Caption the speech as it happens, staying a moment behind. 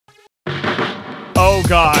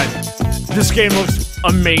god. This game looks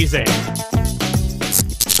amazing.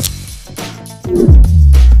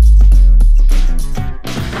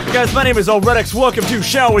 Guys, my name is Alredix. Welcome to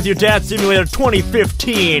Shower with Your Dad Simulator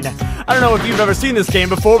 2015. I don't know if you've ever seen this game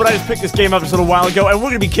before, but I just picked this game up just a little while ago, and we're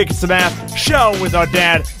gonna be kicking some ass. Shower with our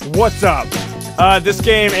dad. What's up? This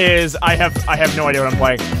game is... I have no idea what I'm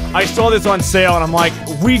playing. I saw this on sale, and I'm like,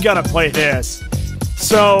 we gotta play this.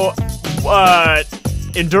 So,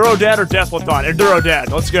 Enduro Dad or Deathlethon? Enduro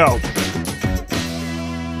Dad, let's go.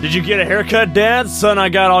 Did you get a haircut, Dad? Son, I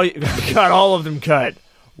got all of them cut.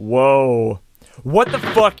 Whoa. What the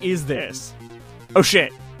fuck is this? Oh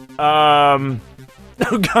shit. Oh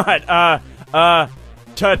god.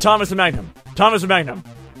 Thomas the Magnum. Thomas the Magnum.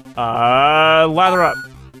 Lather up.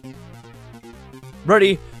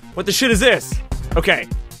 Ready? What the shit is this? Okay.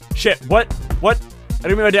 Shit. What? What? I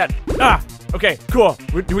didn't mean my dad. Ah! Okay, cool.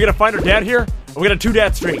 Do we gotta find our dad here? We got a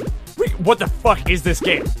 2-dad streak. What the fuck is this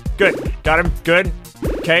game? Good. Got him. Good.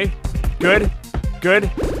 Okay. Good. Good.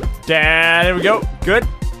 Dad. There we go. Good.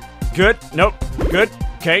 Good. Nope. Good.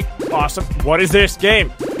 Okay. Awesome. What is this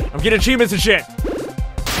game? I'm getting achievements and shit.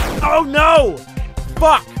 Oh no!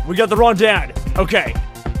 Fuck! We got the wrong dad. Okay.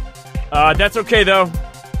 That's okay though.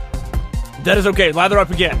 That is okay. Lather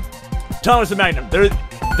up again. Thomas the Magnum.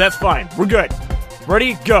 That's fine. We're good.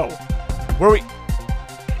 Ready? Go. Where are we?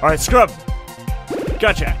 Alright, scrub.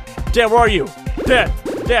 Gotcha. Dad, where are you? Dad.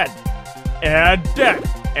 Dad. And dad.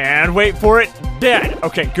 And wait for it. Dad.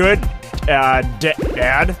 Okay, good.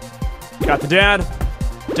 Dad. Got the dad.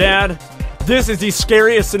 Dad. This is the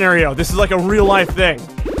scariest scenario. This is like a real life thing.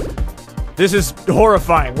 This is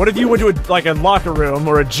horrifying. What if you went to a locker room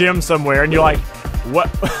or a gym somewhere and you're like, what?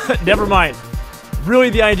 Never mind. Really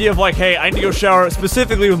the idea of like, hey, I need to go shower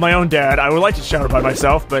specifically with my own dad. I would like to shower by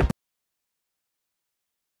myself, but...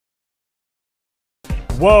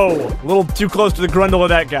 Whoa. A little too close to the grundle of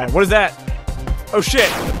that guy. What is that? Oh shit.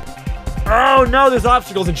 Oh no, there's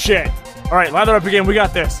obstacles and shit. Alright, lather up again. We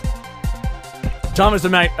got this. Thomas the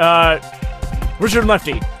Richard and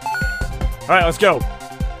Lefty. Alright, let's go.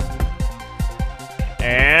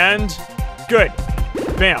 And... Good.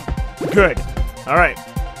 Bam. Good. Alright.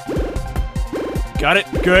 Got it.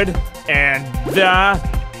 Good. And...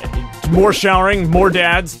 more showering. More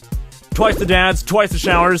dads. Twice the dads. Twice the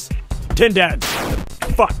showers. 10 dads.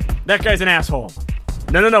 Fuck. That guy's an asshole.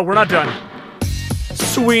 No. We're not done.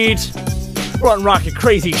 Sweet. We're rocking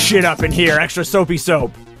crazy shit up in here. Extra soapy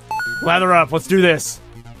soap. Lather up. Let's do this.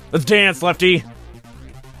 Let's dance, Lefty.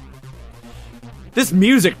 This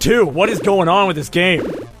music, too. What is going on with this game?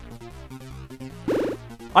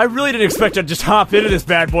 I really didn't expect to just hop into this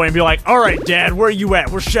bad boy and be like, alright, Dad, where are you at?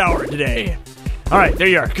 We're showering today. Alright, there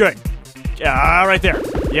you are. Good. Right there.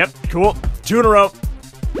 Yep, cool. 2 in a row.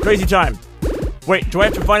 Crazy time. Wait, do I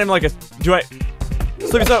have to find him like a... Do I...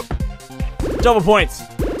 Sleepy soap. Double points.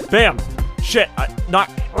 Bam. Shit.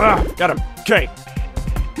 Got him. Okay.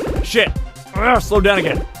 Shit. Slow down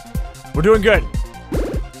again. We're doing good.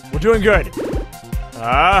 We're doing good.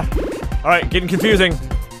 Alright, getting confusing.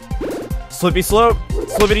 Slippy slope.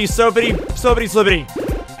 Slippity soapity. Soapity slippity.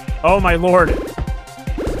 Oh my lord.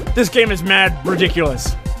 This game is mad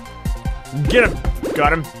ridiculous. Get him.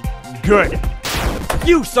 Got him. Good.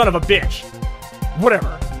 You son of a bitch.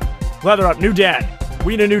 Whatever. Lather up. New dad.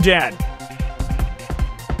 We need a new dad.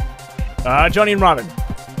 Johnny and Robin.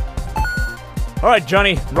 Alright,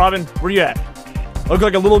 Johnny, Robin, where you at? Look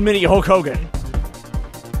like a little mini Hulk Hogan.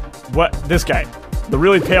 What? This guy. The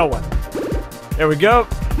really pale one. There we go.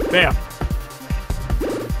 Bam.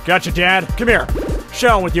 Gotcha, Dad. Come here.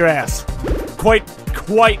 Showing with your ass. Quite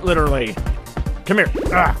literally. Come here.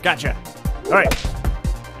 Gotcha. Alright.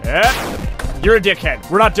 You're a dickhead.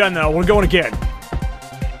 We're not done, though. We're going again.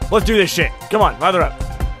 Let's do this shit. Come on, lather up.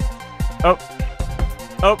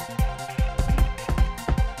 Oh.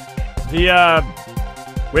 We have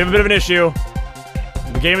a bit of an issue.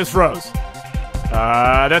 The game is froze.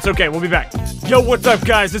 That's okay. We'll be back. Yo, what's up,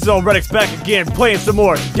 guys? This is Alredix back again, playing some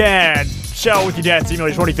more Dad. Shower with Your Dad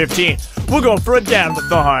Simulator 2015. We're going for a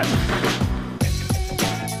dad-a-thon.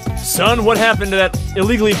 Son, what happened to that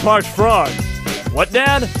illegally parked frog? What,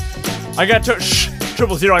 Dad? I got to... Shh.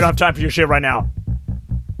 000, I don't have time for your shit right now.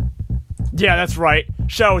 Yeah, that's right.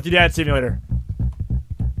 Shower with Your Dad Simulator.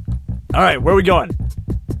 Alright, where are we going?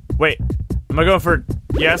 Wait, am I going for...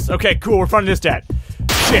 Yes? Okay, cool, we're finding this dad.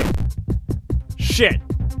 Shit.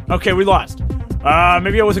 Okay, we lost.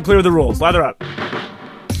 Maybe I wasn't clear with the rules. Lather up.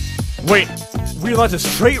 Wait, we lost a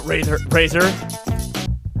straight razor.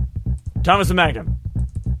 Thomas the Magnum.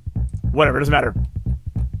 Whatever, doesn't matter.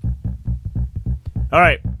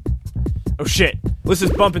 Alright. Oh shit. This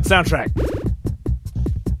is bumping soundtrack.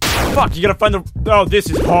 Fuck, you gotta find the... Oh, this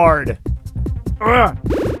is hard. Ugh.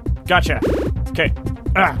 Gotcha. Okay.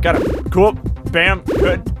 Got him. Cool. Bam.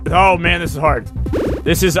 Good. Oh, man, this is hard.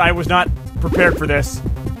 I was not prepared for this.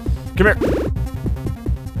 Come here.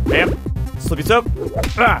 Bam. Slippy soap.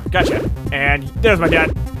 Gotcha. And there's my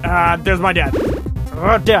dad. There's my dad.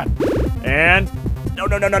 Dad. And... No.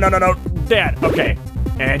 Dad. Okay.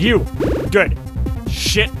 And you. Good.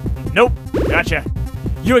 Shit. Nope. Gotcha.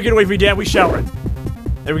 You ain't get away from me, Dad. We showering.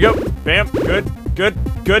 There we go. Bam. Good.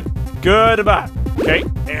 Goodbye. Okay.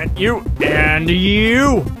 And you. And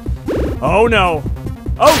you. Oh, no.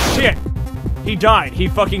 Oh, shit. He died. He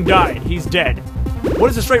fucking died. He's dead. What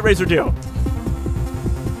does the straight razor do?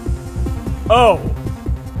 Oh.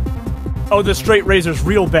 Oh, the straight razor's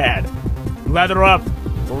real bad. Lather up.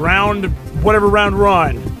 Round. Whatever round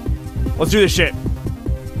run. Let's do this shit.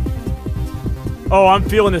 Oh, I'm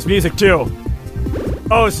feeling this music too.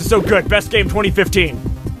 Oh, this is so good. Best game 2015.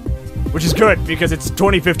 Which is good because it's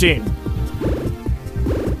 2015.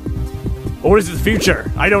 Or is it the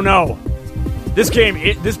future? I don't know. This game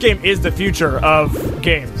is the future of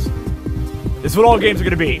games. This is what all games are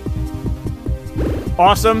gonna be.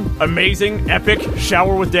 Awesome, amazing, epic,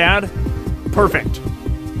 shower with dad. Perfect.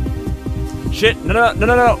 Shit, no.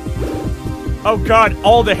 Oh god,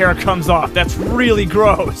 all the hair comes off. That's really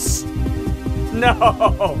gross.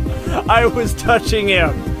 No, I was touching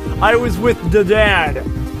him. I was with the dad.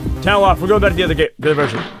 Towel off, we're going back to the other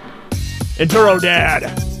version. Enduro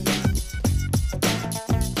dad.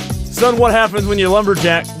 Son, what happens when a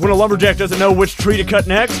lumberjack doesn't know which tree to cut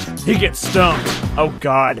next? He gets stumped. Oh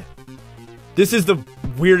god. This is the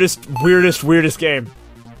weirdest game.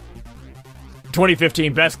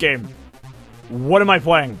 2015, best game. What am I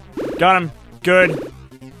playing? Got him. Good.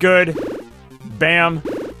 Bam.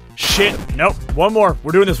 Shit. Nope. One more.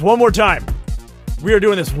 We're doing this one more time. We are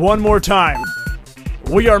doing this one more time.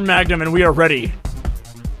 We are Magnum and we are ready.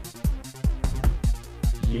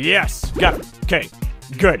 Yes. Got him. Okay.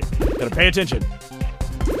 Good. Gotta pay attention.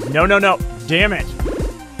 No. Damn it.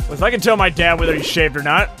 Well, if I can tell my dad whether he's shaved or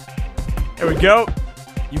not. There we go.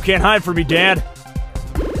 You can't hide from me, Dad.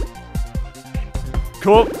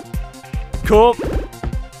 Cool.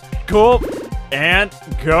 And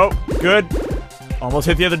go. Good. Almost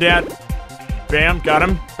hit the other dad. Bam. Got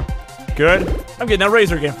him. Good. I'm getting that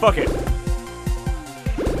razor again. Fuck it.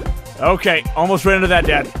 Okay. Almost ran into that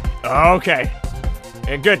dad. Okay.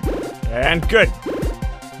 And good.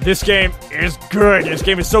 This game is good. This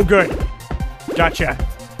game is so good. Gotcha.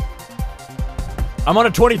 I'm on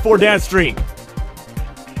a 24 dad streak.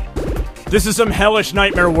 This is some hellish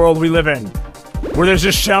nightmare world we live in. Where there's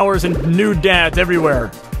just showers and nude dads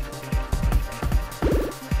everywhere.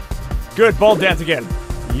 Good, bald dads again.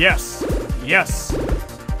 Yes.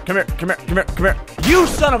 Come here. You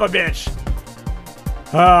son of a bitch!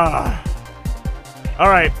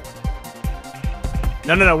 Alright.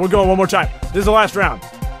 No, we're going one more time. This is the last round.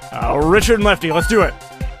 Richard and Lefty, let's do it.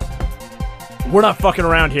 We're not fucking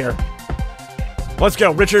around here. Let's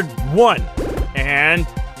go, Richard. 1 and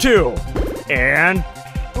 2 and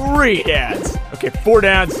 3 dads. Okay, 4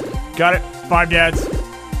 dads. Got it. 5 dads.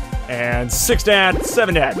 And 6 dad,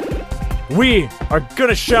 7 dad. We are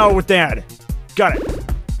gonna shower with dad. Got it.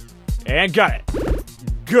 And got it.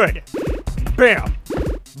 Good. Bam.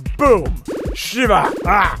 Boom. Shiva.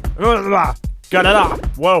 Got it.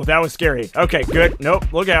 Whoa, that was scary. Okay, good.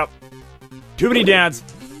 Nope, look out. Too many dads.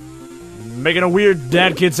 Making a weird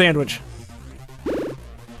dad-kid sandwich.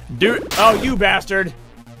 Dude. Oh, you bastard.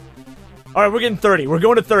 Alright, we're getting 30. We're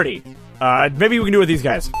going to 30. Maybe we can do it with these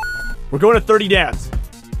guys. We're going to 30 dads.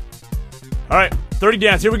 Alright, 30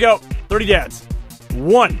 dads. Here we go. 30 dads.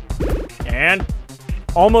 1. And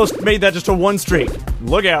almost made that just a 1 streak.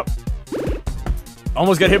 Look out.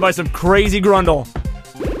 Almost got hit by some crazy grundle.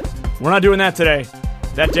 We're not doing that today.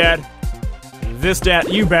 That dad. This dad.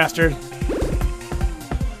 You bastard.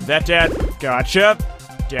 That dad. Gotcha.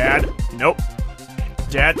 Dad. Nope.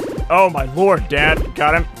 Dad. Oh my lord, Dad.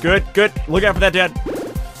 Got him. Good. Look out for that dad.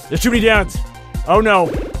 There's too many dads. Oh no.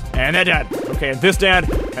 And that dad. Okay, and this dad.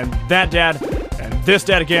 And that dad. And this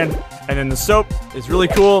dad again. And then the soap is really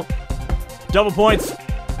cool. Double points.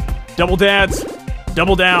 Double dads.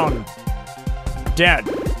 Double down. Dad.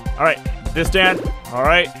 Alright. This dad.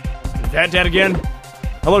 Alright. That dad again.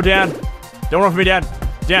 Hello, Dad. Don't run from me, Dad.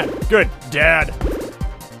 Dad. Good. Dad.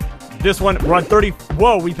 This one. We're on 30.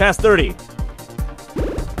 Whoa, we passed 30.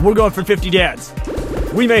 We're going for 50 dads.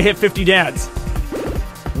 We may hit 50 dads.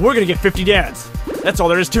 We're gonna get 50 dads. That's all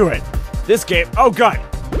there is to it. This game. Oh, God.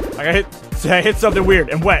 I hit something weird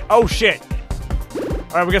and wet. Oh, shit.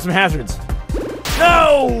 Alright, we got some hazards.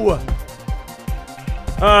 No!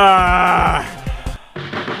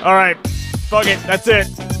 Alright. Fuck it. That's it.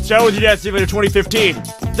 Shower with your dad Simulator 2015.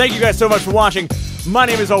 Thank you guys so much for watching. My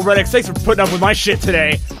name is Alredix. Thanks for putting up with my shit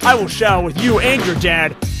today. I will shower with you and your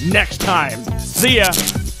dad next time. See ya.